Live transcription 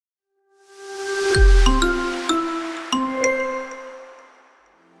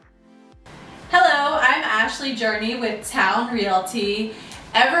Ashley Journey with Town Realty.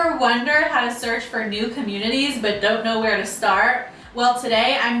 Ever wonder how to search for new communities but don't know where to start? Well,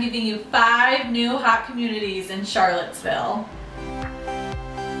 today I'm giving you 5 new hot communities in Charlottesville.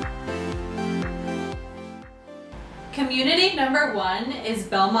 Community number 1 is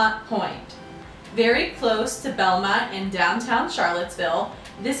Belmont Point. Very close to Belmont in downtown Charlottesville,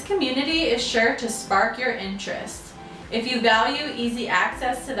 this community is sure to spark your interest. If you value easy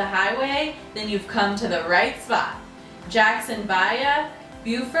access to the highway, then you've come to the right spot. Jackson Via,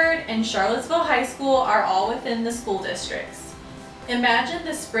 Buford, and Charlottesville High School are all within the school districts. Imagine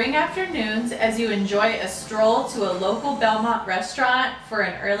the spring afternoons as you enjoy a stroll to a local Belmont restaurant for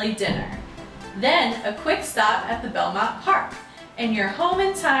an early dinner. Then a quick stop at the Belmont Park, and you're home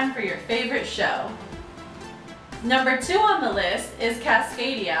in time for your favorite show. Number 2 on the list is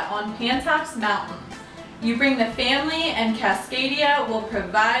Cascadia on Pantops Mountain. You bring the family and Cascadia will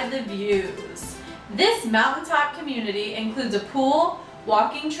provide the views. This mountaintop community includes a pool,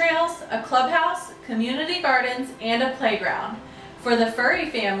 walking trails, a clubhouse, community gardens, and a playground. For the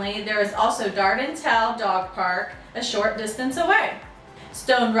furry family, there is also Dardentown Dog Park a short distance away.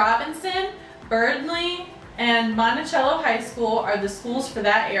 Stone Robinson, Birdley, and Monticello High School are the schools for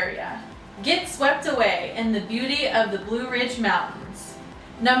that area. Get swept away in the beauty of the Blue Ridge Mountains.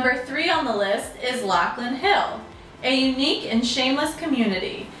 Number 3 on the list is Lachlan Hill, a unique and shameless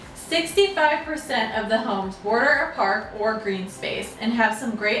community. 65% of the homes border a park or green space and have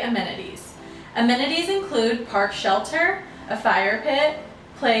some great amenities. Amenities include park shelter, a fire pit,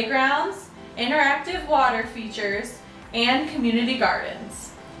 playgrounds, interactive water features, and community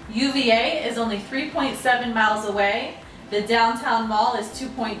gardens. UVA is only 3.7 miles away, the downtown mall is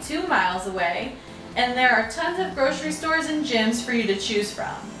 2.2 miles away, and there are tons of grocery stores and gyms for you to choose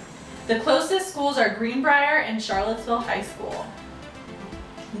from. The closest schools are Greenbrier and Charlottesville High School.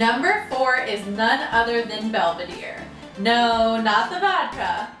 Number 4 is none other than Belvedere. No, not the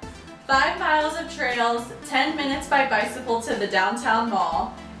vodka. 5 miles of trails, 10 minutes by bicycle to the downtown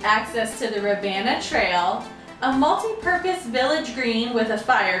mall, access to the Ravenna Trail, a multi-purpose village green with a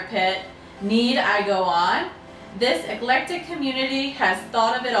fire pit. Need I go on? This eclectic community has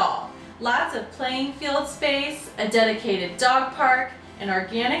thought of it all. Lots of playing field space, a dedicated dog park, an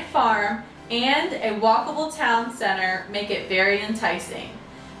organic farm, and a walkable town center make it very enticing.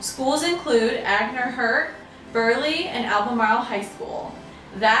 Schools include Agner Hurt, Burley, and Albemarle High School.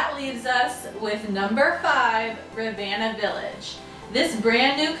 That leaves us with number 5, Ravenna Village. This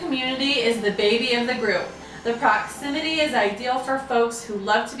brand new community is the baby of the group. The proximity is ideal for folks who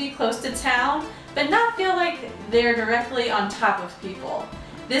love to be close to town, but not feel like they're directly on top of people.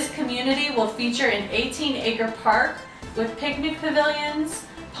 This community will feature an 18-acre park with picnic pavilions,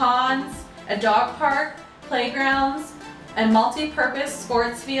 ponds, a dog park, playgrounds, a multi-purpose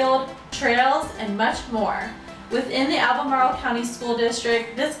sports field, trails, and much more. Within the Albemarle County School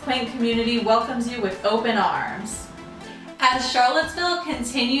District, this quaint community welcomes you with open arms. As Charlottesville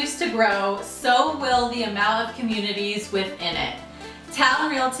continues to grow, so will the amount of communities within it.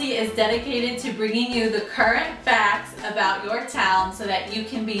 Town Realty is dedicated to bringing you the current facts about your town so that you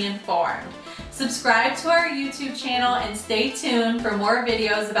can be informed. Subscribe to our YouTube channel and stay tuned for more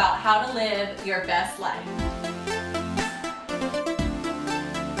videos about how to live your best life.